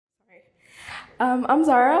I'm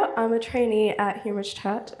Zara. I'm a trainee at Higlett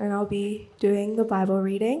Church, and I'll be doing the Bible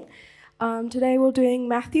reading. Today we're doing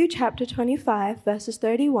Matthew chapter 25, verses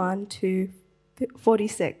 31 to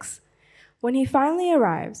 46. When he finally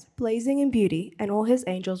arrives, blazing in beauty, and all his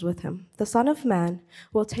angels with him, the Son of Man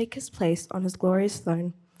will take his place on his glorious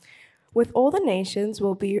throne. With all the nations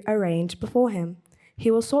will be arranged before him. He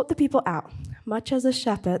will sort the people out, much as a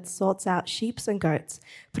shepherd sorts out sheep and goats,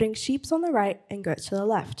 putting sheep on the right and goats to the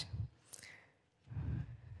left.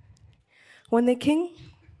 When the king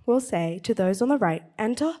will say to those on the right,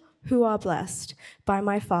 "Enter, who are blessed by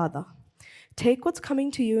my Father. Take what's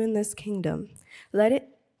coming to you in this kingdom. It'll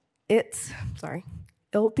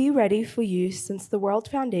be ready for you since the world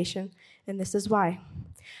foundation, and this is why.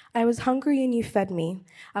 I was hungry and you fed me.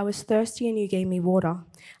 I was thirsty and you gave me water.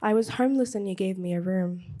 I was homeless and you gave me a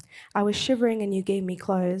room. I was shivering and you gave me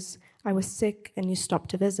clothes. I was sick and you stopped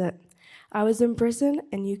to visit. I was in prison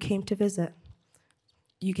and you came to visit.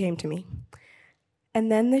 You came to me." And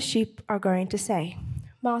then the sheep are going to say,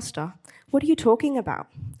 "Master, what are you talking about?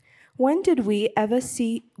 When did we ever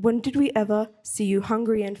see you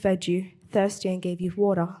hungry and fed you, thirsty and gave you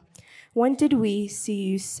water? When did we see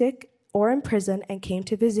you sick or in prison and came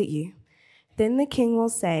to visit you?" Then the king will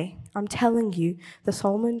say, "I'm telling you the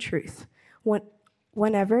solemn truth.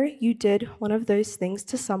 Whenever you did one of those things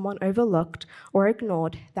to someone overlooked or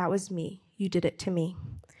ignored, that was me. You did it to me."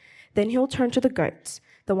 Then he'll turn to the goats,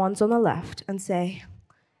 the ones on the left, and say,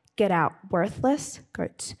 "Get out, worthless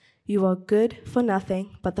goats. You are good for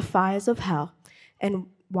nothing but the fires of hell." And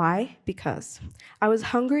why? Because I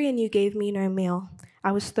was hungry and you gave me no meal.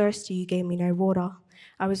 I was thirsty, you gave me no water.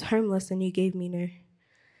 I was homeless and you gave me no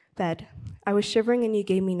bed. I was shivering and you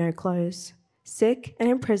gave me no clothes. Sick and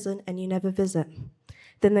in prison and you never visit.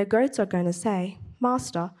 Then the goats are going to say,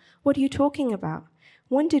 "Master, what are you talking about?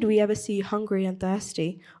 When did we ever see you hungry and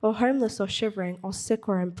thirsty, or homeless or shivering, or sick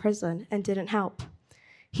or in prison, and didn't help?"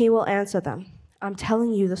 He will answer them, "I'm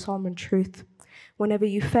telling you the solemn truth. Whenever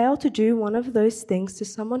you fail to do one of those things to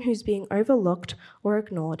someone who's being overlooked or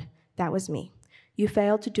ignored, that was me. You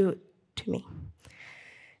failed to do it to me."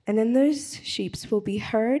 And then those sheep will be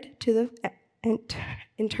herd to the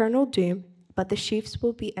eternal doom, but the sheep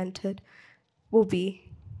will be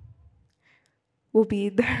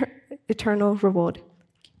their eternal reward.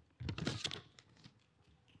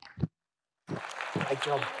 Great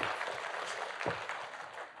job.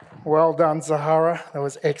 Well done, Zahara. That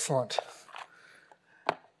was excellent.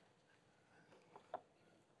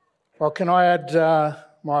 Well, can I add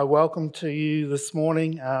my welcome to you this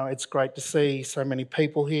morning? It's great to see so many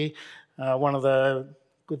people here. One of the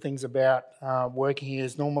good things about working here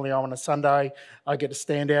is normally on a Sunday, I get to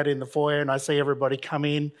stand out in the foyer and I see everybody come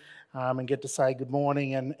in and get to say good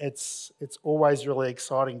morning. And it's always really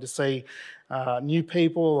exciting to see new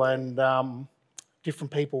people and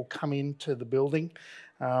different people come into the building.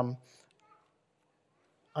 I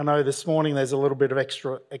know this morning there's a little bit of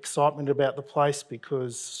extra excitement about the place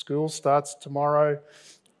because school starts tomorrow,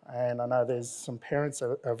 and I know there's some parents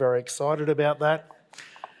that are very excited about that.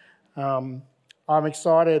 I'm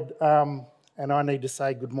excited, and I need to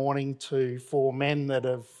say good morning to 4 men that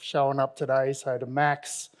have shown up today. So to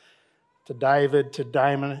Max, to David, to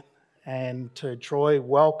Damon, and to Troy,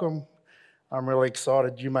 welcome. I'm really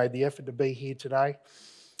excited you made the effort to be here today.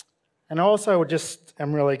 And I also just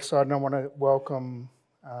am really excited. I want to welcome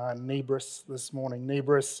Nebris this morning.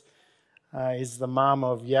 Nebris is the mum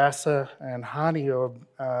of Yasser and Hani, who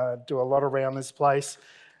do a lot around this place.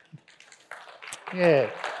 Yeah.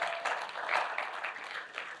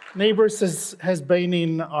 Nebris has been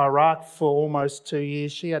in Iraq for almost 2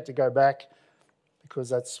 years. She had to go back because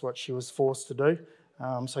that's what she was forced to do.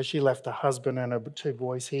 So she left her husband and her 2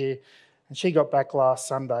 boys here. And she got back last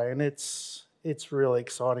Sunday, and it's really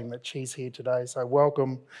exciting that she's here today. So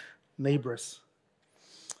welcome, Nebris.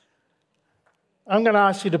 I'm going to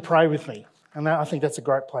ask you to pray with me, and I think that's a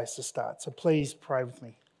great place to start. So please pray with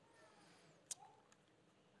me.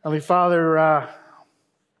 Heavenly Father,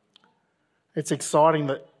 it's exciting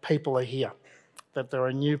that people are here, that there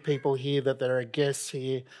are new people here, that there are guests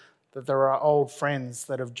here, that there are old friends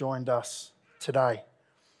that have joined us today.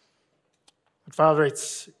 But Father,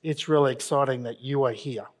 it's really exciting that you are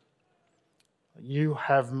here. You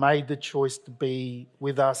have made the choice to be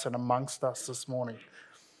with us and amongst us this morning.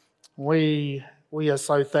 We are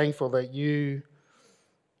so thankful that you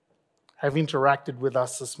have interacted with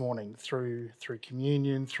us this morning through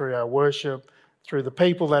communion, through our worship, through the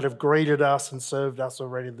people that have greeted us and served us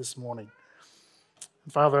already this morning.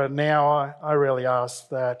 And Father, now I really ask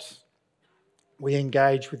that we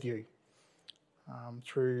engage with you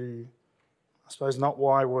through, I suppose, not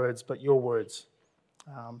my words, but your words.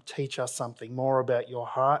 teach us something more about your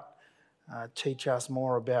heart, teach us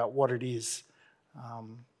more about what it is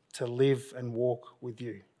to live and walk with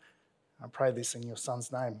you. I pray this in your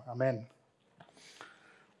Son's name. Amen.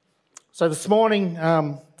 So this morning,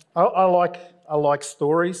 I like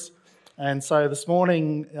stories, and so this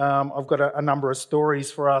morning I've got a number of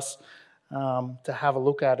stories for us to have a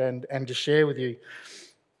look at and to share with you.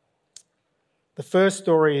 The first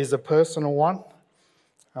story is a personal one.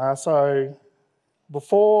 So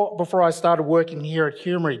before I started working here at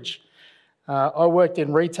Humeridge, I worked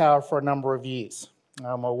in retail for a number of years.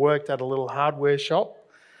 I worked at a little hardware shop.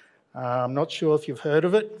 I'm not sure if you've heard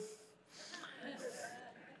of it.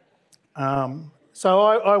 So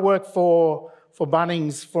I worked for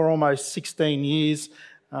Bunnings for almost 16 years,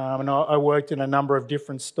 and I worked in a number of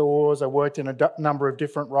different stores. I worked in a number of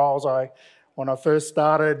different roles. When I first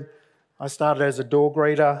started, I started as a door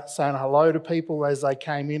greeter, saying hello to people as they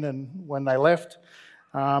came in and when they left,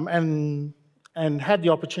 and had the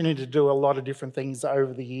opportunity to do a lot of different things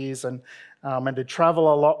over the years, and to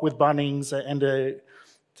travel a lot with Bunnings and to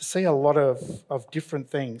see a lot of different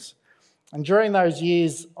things. And during those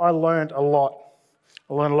years, I learned a lot.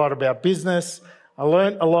 I learned a lot about business. I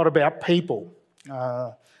learned a lot about people.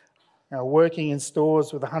 Working in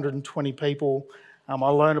stores with 120 people, I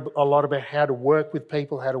learned a lot about how to work with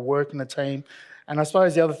people, how to work in a team. And I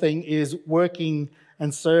suppose the other thing is working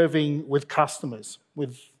and serving with customers,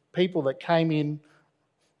 with people that came in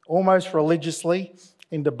almost religiously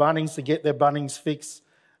into Bunnings to get their Bunnings fix.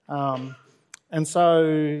 And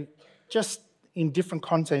so just in different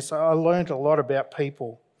contexts, I learned a lot about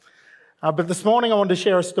people. But this morning I wanted to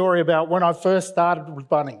share a story about when I first started with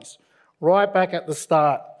Bunnings, right back at the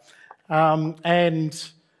start.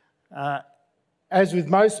 As with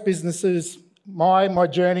most businesses, my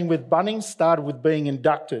journey with Bunnings started with being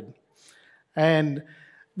inducted. And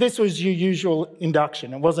this was your usual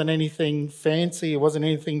induction. It wasn't anything fancy. It wasn't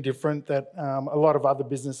anything different that a lot of other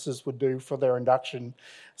businesses would do for their induction.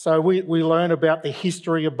 So we learned about the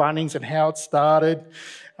history of Bunnings and how it started.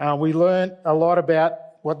 We learned a lot about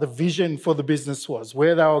what the vision for the business was,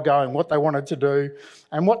 where they were going, what they wanted to do,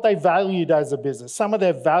 and what they valued as a business. Some of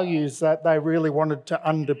their values that they really wanted to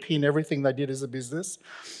underpin everything they did as a business.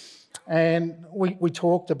 And we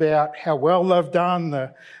talked about how well they've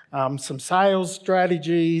done, some sales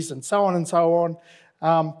strategies and so on and so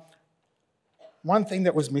on. One thing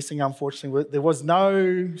that was missing, unfortunately, there was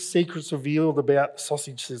no secrets revealed about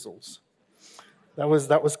sausage sizzles. That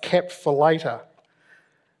was kept for later.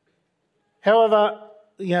 However,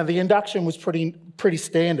 the induction was pretty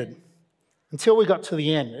standard until we got to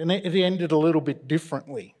the end, and it ended a little bit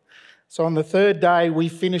differently. So on the third day, we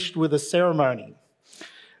finished with a ceremony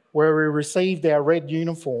where we received our red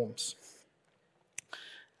uniforms.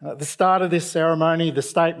 At the start of this ceremony, the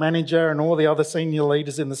state manager and all the other senior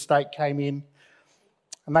leaders in the state came in,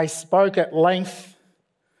 and they spoke at length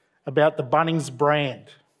about the Bunnings brand.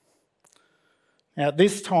 Now, at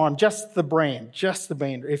this time, just the brand.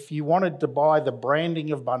 If you wanted to buy the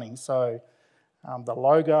branding of Bunnings, so the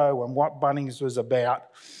logo and what Bunnings was about,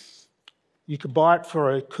 you could buy it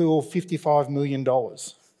for a cool $55 million.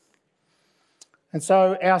 And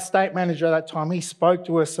so our state manager at that time, he spoke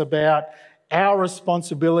to us about our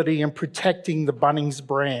responsibility in protecting the Bunnings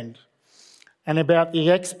brand and about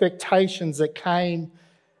the expectations that came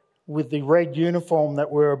with the red uniform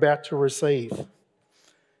that we're about to receive.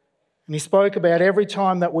 And he spoke about every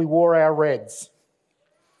time that we wore our reds,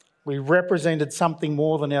 we represented something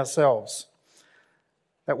more than ourselves,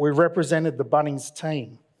 that we represented the Bunnings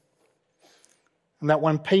team. And that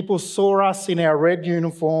when people saw us in our red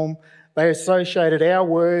uniform, they associated our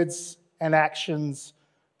words and actions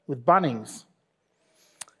with Bunnings.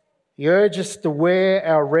 He urged us to wear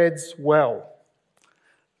our reds well,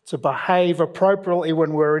 to behave appropriately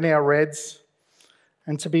when we're in our reds,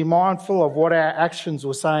 and to be mindful of what our actions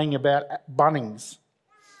were saying about Bunnings.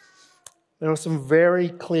 There were some very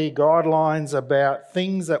clear guidelines about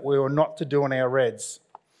things that we were not to do in our reds.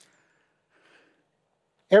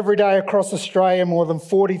 Every day across Australia, more than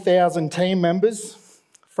 40,000 team members,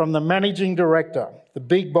 from the managing director, the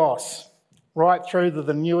big boss, right through to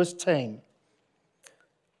the newest team,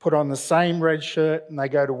 put on the same red shirt and they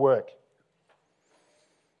go to work.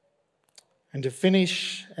 And to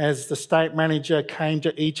finish, as the state manager came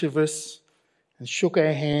to each of us and shook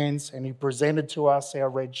our hands and he presented to us our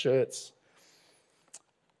red shirts,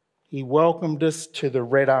 he welcomed us to the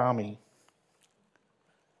Red Army.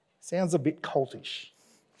 Sounds a bit cultish.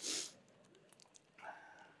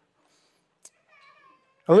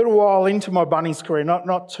 A little while into my Bunnings career,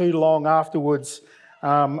 not too long afterwards,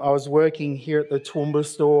 I was working here at the Toowoomba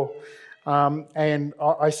store, And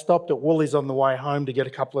I stopped at Woolies on the way home to get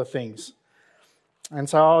a couple of things. And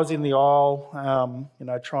so I was in the aisle,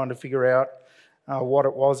 trying to figure out what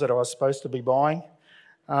it was that I was supposed to be buying.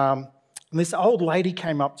 And this old lady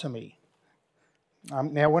came up to me.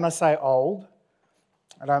 Now, when I say old,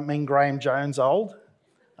 I don't mean Graham Jones old.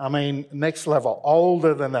 I mean next level,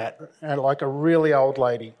 older than that, like a really old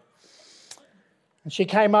lady. And she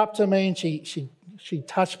came up to me and she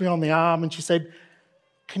touched me on the arm and she said,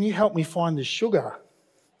 "Can you help me find the sugar?"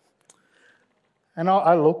 And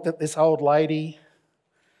I looked at this old lady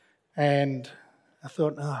and I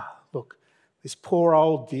thought, look, this poor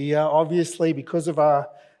old dear, obviously because of her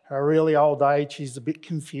really old age, she's a bit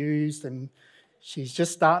confused and she's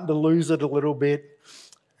just starting to lose it a little bit.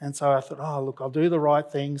 And so I thought, look, I'll do the right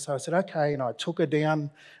thing. So I said, okay, and I took her down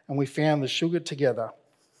and we found the sugar together.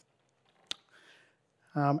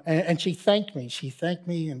 And she thanked me. She thanked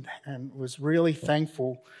me and was really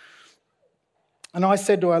thankful. And I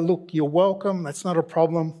said to her, "Look, you're welcome. That's not a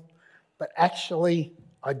problem. But actually,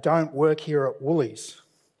 I don't work here at Woolies."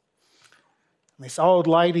 And this old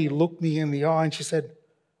lady looked me in the eye and she said,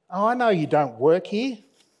 "Oh, I know you don't work here.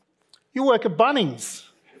 You work at Bunnings.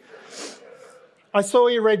 I saw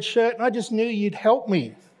your red shirt and I just knew you'd help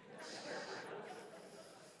me."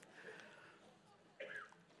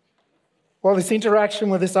 Well, this interaction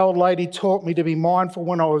with this old lady taught me to be mindful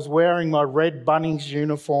when I was wearing my red Bunnings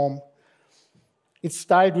uniform. It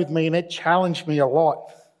stayed with me and it challenged me a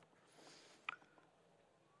lot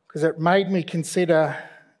because it made me consider,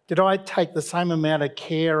 did I take the same amount of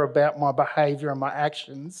care about my behaviour and my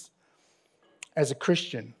actions as a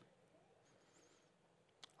Christian?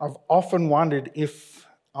 I've often wondered if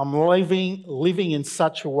I'm living in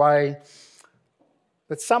such a way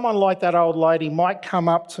that someone like that old lady might come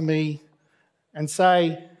up to me and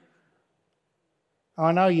say,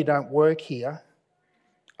 "I know you don't work here.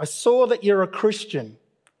 I saw that you're a Christian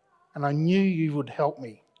and I knew you would help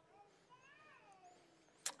me."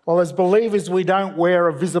 Well, as believers, we don't wear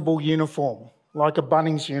a visible uniform like a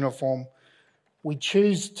Bunnings uniform. We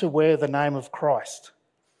choose to wear the name of Christ.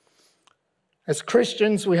 As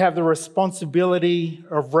Christians, we have the responsibility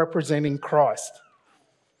of representing Christ.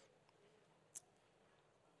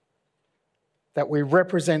 That we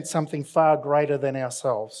represent something far greater than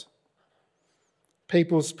ourselves.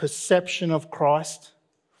 People's perception of Christ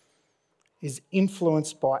is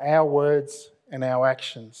influenced by our words and our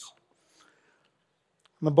actions.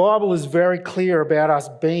 And the Bible is very clear about us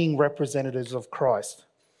being representatives of Christ.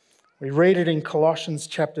 We read it in Colossians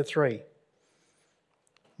chapter 3.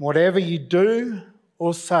 "Whatever you do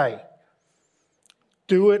or say,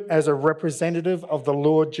 do it as a representative of the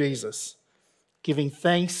Lord Jesus, giving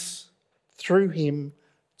thanks through him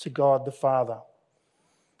to God the Father."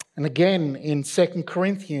 And again in 2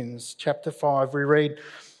 Corinthians chapter 5 we read,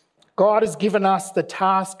 "God has given us the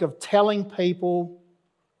task of telling people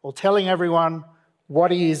or telling everyone what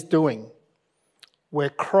he is doing. We're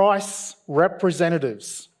Christ's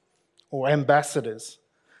representatives or ambassadors.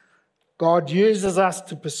 God uses us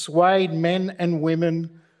to persuade men and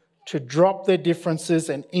women to drop their differences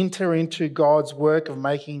and enter into God's work of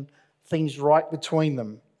making things right between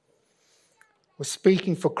them. We're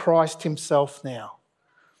speaking for Christ himself now.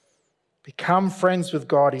 Become friends with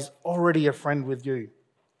God. He's already a friend with you."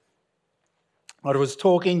 I was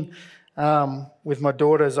talking with my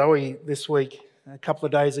daughter Zoe this week, a couple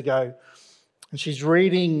of days ago, and she's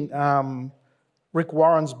reading Rick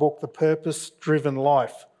Warren's book, The Purpose-Driven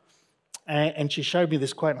Life. And she showed me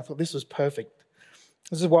this quote, and I thought this was perfect.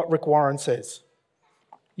 This is what Rick Warren says.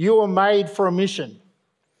 "You are made for a mission.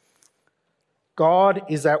 God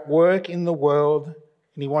is at work in the world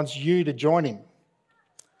and he wants you to join him.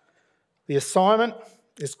 The assignment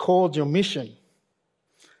is called your mission.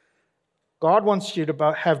 God wants you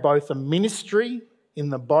to have both a ministry in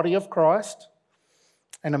the body of Christ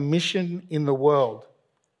and a mission in the world.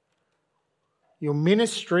 Your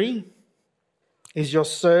ministry is your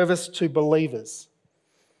service to believers,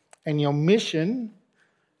 and your mission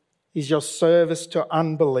is your service to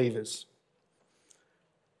unbelievers."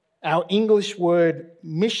 Our English word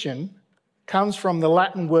mission comes from the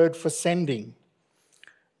Latin word for sending.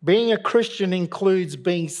 Being a Christian includes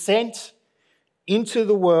being sent into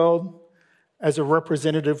the world as a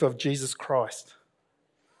representative of Jesus Christ.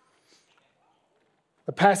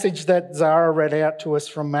 The passage that Zara read out to us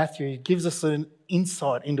from Matthew gives us an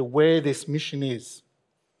insight into where this mission is.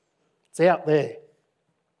 It's out there.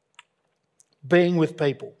 Being with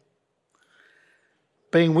people.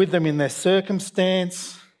 Being with them in their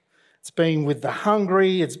circumstance. It's being with the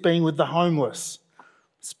hungry. It's being with the homeless.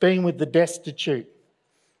 It's being with the destitute.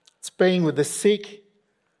 It's being with the sick.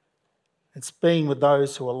 It's being with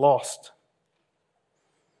those who are lost.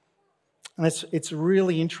 And it's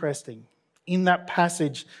really interesting. In that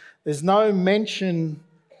passage, there's no mention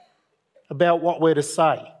about what we're to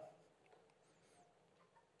say.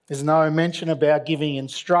 There's no mention about giving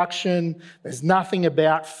instruction. There's nothing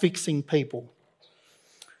about fixing people.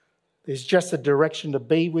 There's just a direction to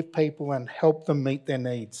be with people and help them meet their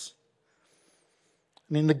needs.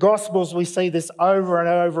 And in the Gospels, we see this over and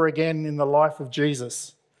over again in the life of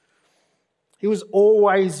Jesus. He was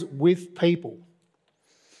always with people.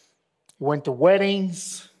 He went to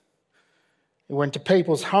weddings. He went to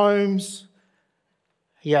people's homes.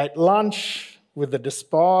 He ate lunch with the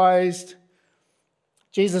despised.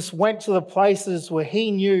 Jesus went to the places where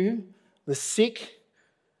he knew the sick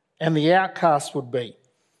and the outcast would be.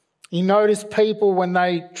 He noticed people when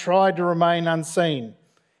they tried to remain unseen.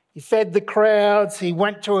 He fed the crowds, he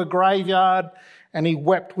went to a graveyard, and he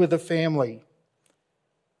wept with a family.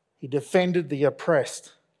 He defended the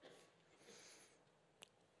oppressed.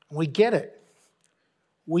 We get it.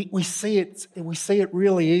 We see it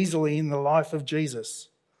really easily in the life of Jesus.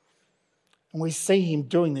 And we see him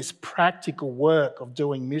doing this practical work of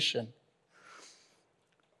doing mission.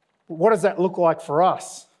 But what does that look like for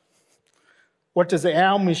us? What does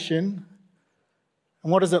our mission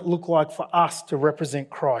and what does it look like for us to represent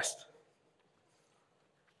Christ?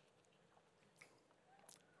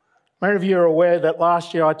 Many of you are aware that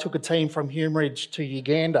last year I took a team from Humeridge to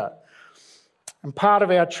Uganda. And part of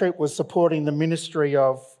our trip was supporting the ministry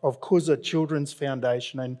of Kuza Children's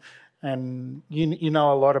Foundation. And you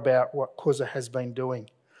know a lot about what Kuza has been doing.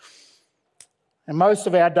 And most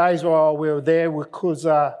of our days while we were there with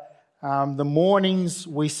Kuza, the mornings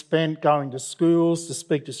we spent going to schools to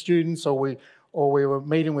speak to students, or we were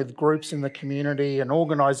meeting with groups in the community and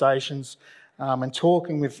organisations and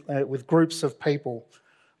talking with groups of people.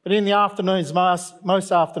 But in the afternoons,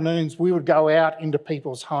 most afternoons, we would go out into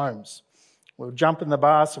people's homes. We would jump in the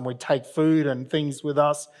bus and we'd take food and things with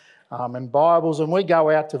us and Bibles, and we'd go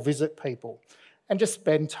out to visit people and just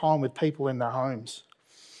spend time with people in their homes.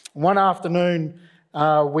 One afternoon,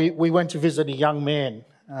 we went to visit a young man.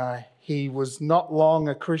 He was not long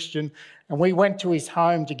a Christian, and we went to his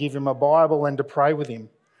home to give him a Bible and to pray with him.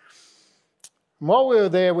 And while we were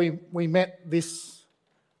there, we met this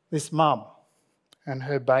mum and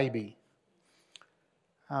her baby.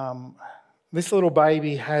 This little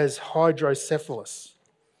baby has hydrocephalus,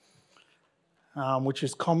 which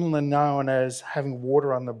is commonly known as having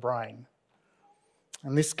water on the brain.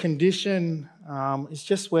 And this condition is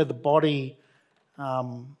just where the body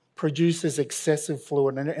produces excessive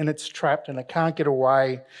fluid and it's trapped and it can't get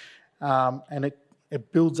away, and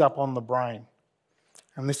it builds up on the brain.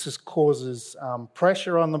 And this causes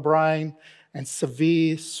pressure on the brain and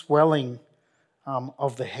severe swelling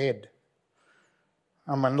of the head.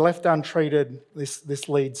 And left untreated, this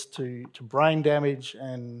leads to brain damage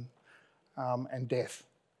and death.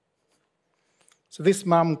 So this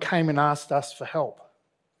mum came and asked us for help.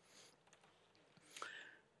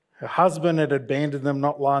 Her husband had abandoned them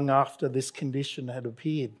not long after this condition had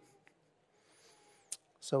appeared.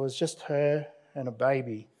 So it was just her and a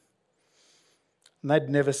baby. And they'd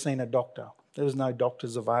never seen a doctor. There was no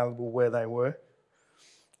doctors available where they were.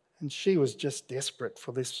 And she was just desperate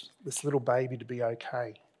for this little baby to be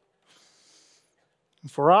okay.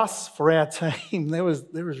 And for us, for our team, there was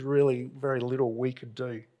really very little we could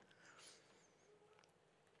do.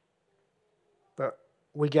 But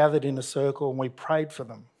we gathered in a circle and we prayed for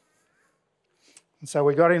them. And so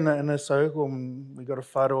we got in a circle and we got a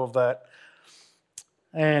photo of that.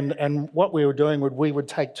 And what we were doing, we would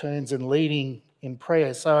take turns in leading in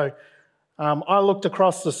prayer. So I looked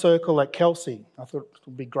across the circle at Kelsey. I thought it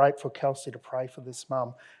would be great for Kelsey to pray for this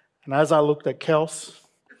mum. And as I looked at Kelsey,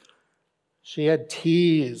 she had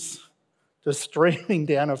tears just streaming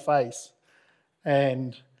down her face.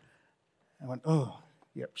 And I went, oh,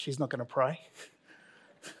 yep, she's not going to pray.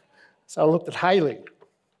 So I looked at Hayley.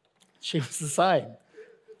 She was the same,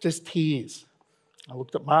 just tears. I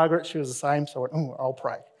looked at Margaret, she was the same, so I went, oh, I'll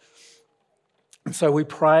pray. And so we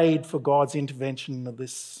prayed for God's intervention of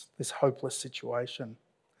this hopeless situation.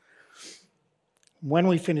 When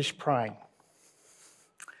we finished praying,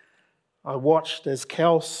 I watched as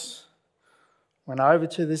Kels went over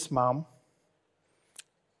to this mum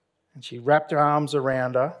and she wrapped her arms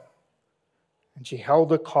around her and she held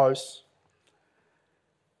her close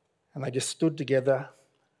and they just stood together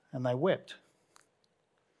and they wept.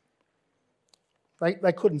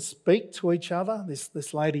 They couldn't speak to each other.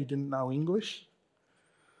 This lady didn't know English.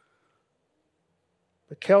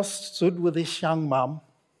 But Kels stood with this young mum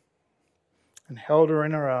and held her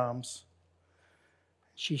in her arms.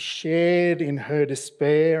 She shared in her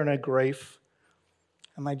despair and her grief,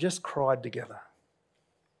 and they just cried together.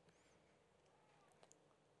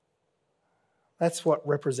 That's what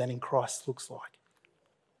representing Christ looks like.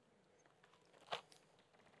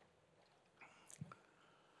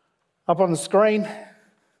 Up on the screen,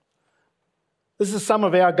 this is some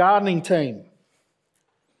of our gardening team.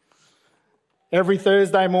 Every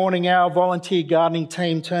Thursday morning, our volunteer gardening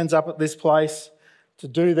team turns up at this place to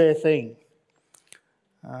do their thing.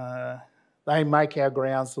 They make our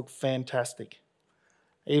grounds look fantastic.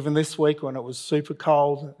 Even this week when it was super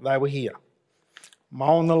cold, they were here.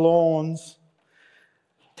 Mowing the lawns,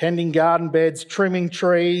 tending garden beds, trimming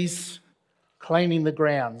trees, cleaning the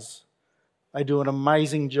grounds. They do an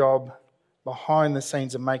amazing job behind the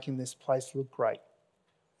scenes of making this place look great.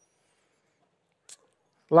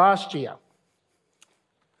 Last year,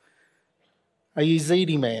 a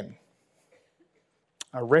Yazidi man,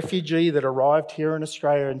 a refugee that arrived here in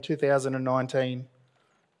Australia in 2019,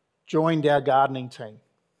 joined our gardening team.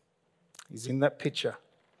 He's in that picture.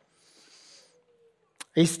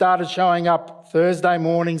 He started showing up Thursday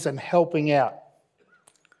mornings and helping out.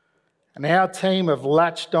 And our team have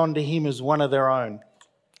latched onto him as one of their own.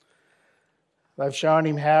 They've shown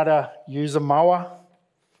him how to use a mower.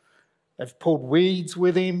 They've pulled weeds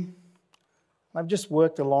with him. They've just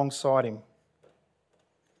worked alongside him.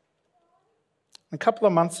 A couple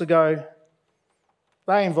of months ago,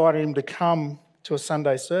 they invited him to come to a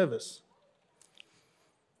Sunday service.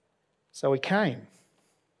 So he came.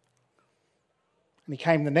 And he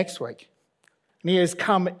came the next week. And he has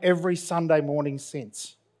come every Sunday morning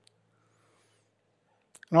since.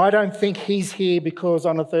 And I don't think he's here because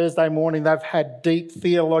on a Thursday morning they've had deep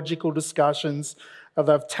theological discussions, or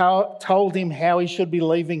they've told him how he should be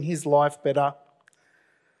living his life better.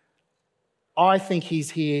 I think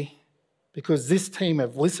he's here because this team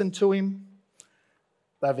have listened to him,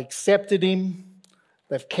 they've accepted him,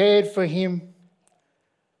 they've cared for him,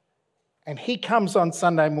 and he comes on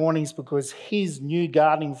Sunday mornings because his new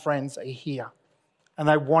gardening friends are here and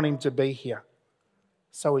they want him to be here.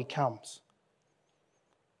 So he comes.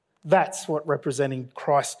 That's what representing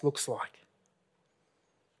Christ looks like.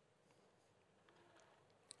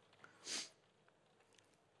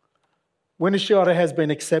 Winter Shelter has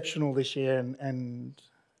been exceptional this year, and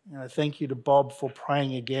thank you to Bob for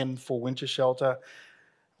praying again for Winter Shelter.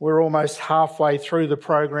 We're almost halfway through the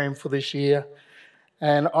program for this year,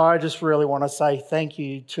 and I just really want to say thank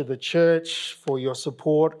you to the church for your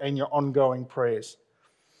support and your ongoing prayers.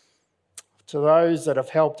 To those that have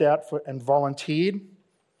helped out and volunteered,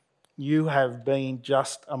 you have been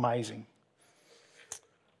just amazing.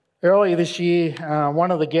 Earlier this year, one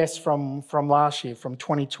of the guests from last year, from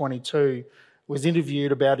 2022, was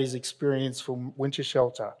interviewed about his experience from Winter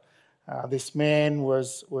Shelter. This man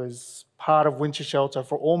was part of Winter Shelter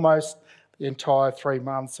for almost the entire 3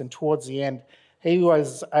 months, and towards the end, he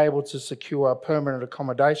was able to secure permanent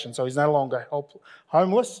accommodation, so he's no longer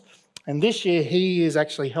homeless. And this year, he is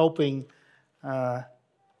actually helping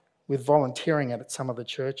with volunteering at some of the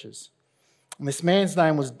churches. And this man's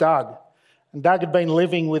name was Doug. And Doug had been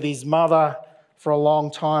living with his mother for a long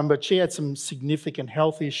time, but she had some significant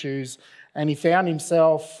health issues, and he found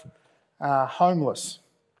himself homeless.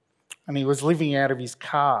 And he was living out of his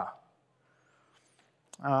car.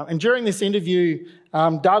 And during this interview,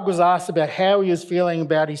 Doug was asked about how he was feeling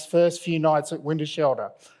about his first few nights at Winter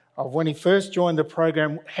Shelter, of when he first joined the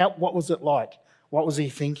program. What was it like? What was he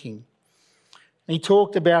thinking? And he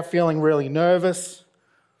talked about feeling really nervous,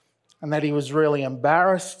 and that he was really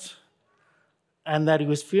embarrassed, and that he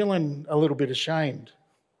was feeling a little bit ashamed.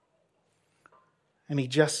 And he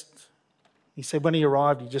said when he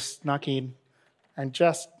arrived, he just snuck in and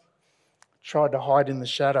just tried to hide in the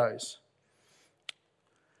shadows.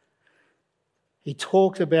 He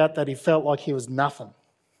talked about that he felt like he was nothing,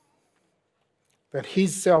 that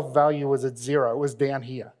his self-value was at zero, it was down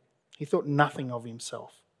here. He thought nothing of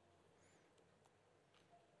himself.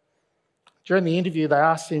 During the interview, they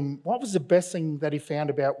asked him what was the best thing that he found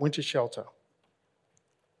about Winter Shelter.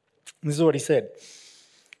 And this is what he said.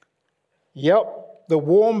 Yep, the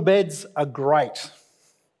warm beds are great.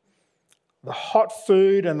 The hot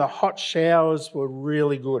food and the hot showers were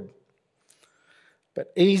really good.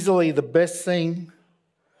 But easily the best thing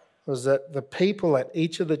was that the people at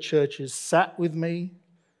each of the churches sat with me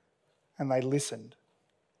and they listened.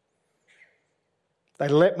 They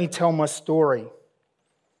let me tell my story.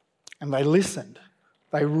 And they listened.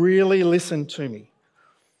 They really listened to me.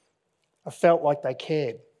 I felt like they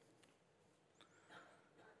cared.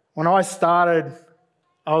 When I started,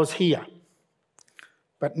 I was here.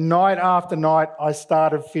 But night after night, I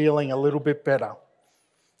started feeling a little bit better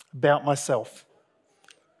about myself.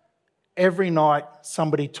 Every night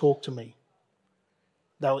somebody talked to me.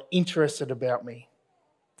 They were interested about me.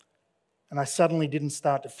 And I suddenly didn't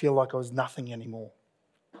start to feel like I was nothing anymore.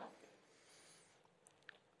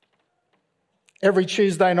 Every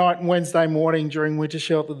Tuesday night and Wednesday morning during winter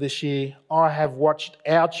shelter this year, I have watched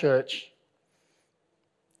our church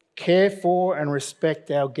care for and respect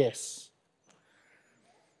our guests.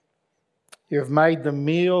 You have made them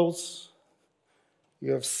meals.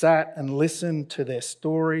 You have sat and listened to their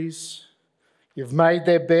stories. You've made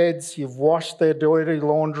their beds. You've washed their dirty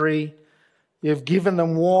laundry. You've given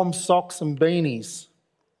them warm socks and beanies.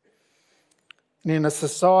 And in a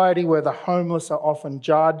society where the homeless are often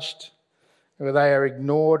judged, where they are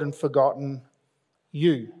ignored and forgotten,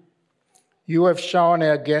 you have shown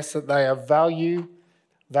our guests that they are valued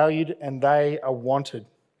and they are wanted.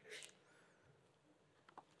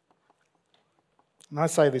 And I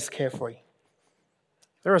say this carefully.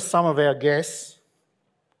 There are some of our guests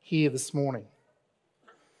here this morning.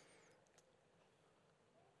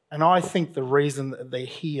 And I think the reason that they're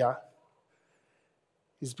here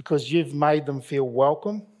is because you've made them feel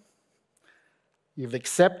welcome, you've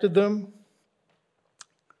accepted them,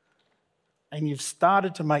 and you've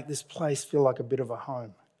started to make this place feel like a bit of a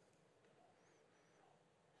home.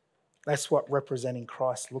 That's what representing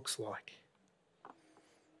Christ looks like.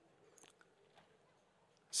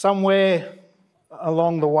 Somewhere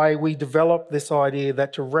along the way, we developed this idea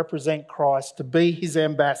that to represent Christ, to be his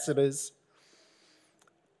ambassadors,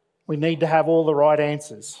 we need to have all the right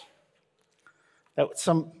answers.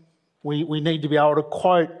 We need to be able to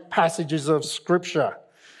quote passages of Scripture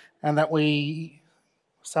and that we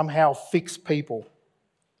somehow fix people.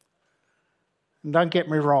 And don't get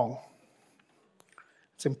me wrong.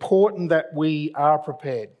 It's important that we are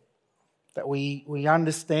prepared, that we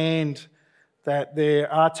understand that there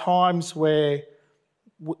are times where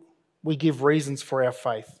we give reasons for our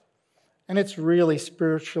faith. And it's really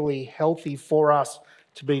spiritually healthy for us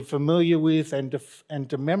to be familiar with and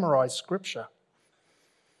to memorise Scripture.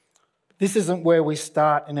 This isn't where we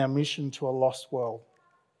start in our mission to a lost world.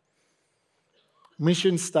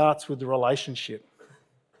 Mission starts with the relationship.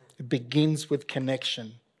 It begins with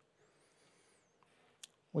connection.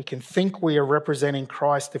 We can think we are representing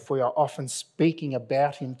Christ if we are often speaking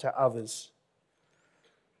about him to others.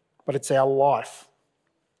 But it's our life,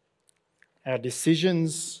 our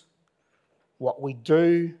decisions, what we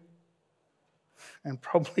do, and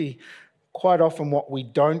probably quite often what we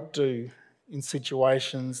don't do in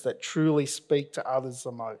situations that truly speak to others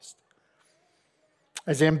the most.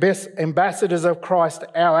 As ambassadors of Christ,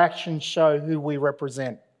 our actions show who we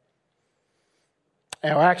represent.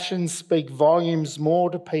 Our actions speak volumes more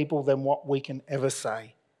to people than what we can ever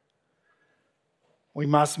say. We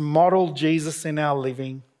must model Jesus in our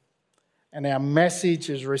living, and our message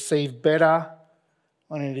is received better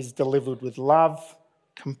when it is delivered with love,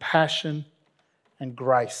 compassion, and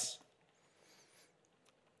grace.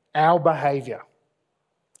 Our behaviour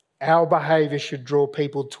should draw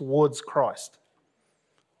people towards Christ,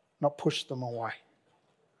 not push them away.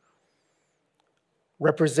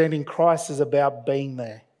 Representing Christ is about being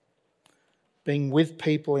there, being with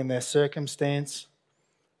people in their circumstance,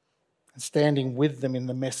 and standing with them in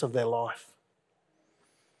the mess of their life.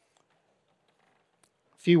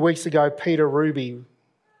 A few weeks ago, Peter Ruby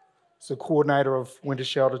was the coordinator of Winter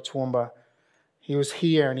Shelter Toowoomba. He was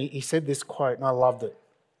here and he said this quote, and I loved it.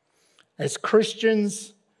 As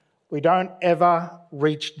Christians, we don't ever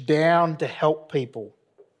reach down to help people.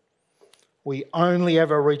 We only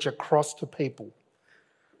ever reach across to people.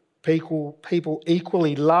 People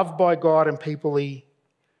equally loved by God and people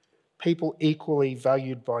equally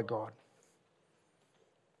valued by God.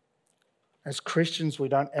 As Christians, we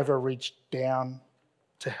don't ever reach down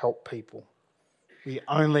to help people. We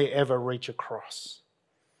only ever reach across.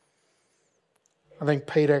 I think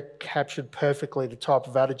Peter captured perfectly the type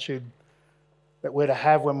of attitude that we're to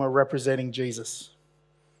have when we're representing Jesus.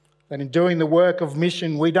 That in doing the work of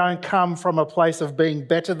mission, we don't come from a place of being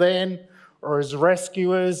better than or as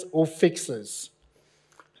rescuers or fixers,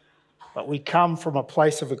 but we come from a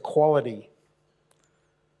place of equality,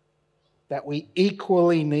 that we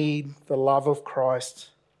equally need the love of Christ,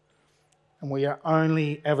 and we are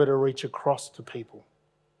only ever to reach across to people.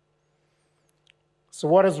 So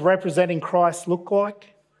what does representing Christ look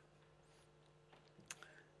like?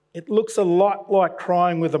 It looks a lot like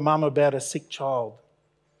crying with a mum about a sick child.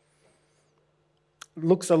 It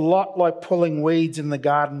looks a lot like pulling weeds in the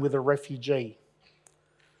garden with a refugee.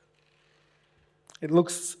 It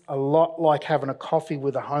looks a lot like having a coffee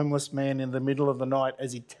with a homeless man in the middle of the night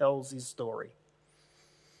as he tells his story.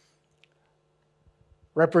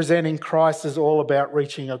 Representing Christ is all about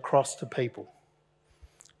reaching across to people.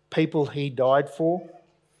 people he died for,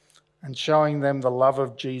 and showing them the love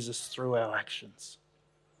of Jesus through our actions.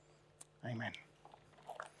 Amen.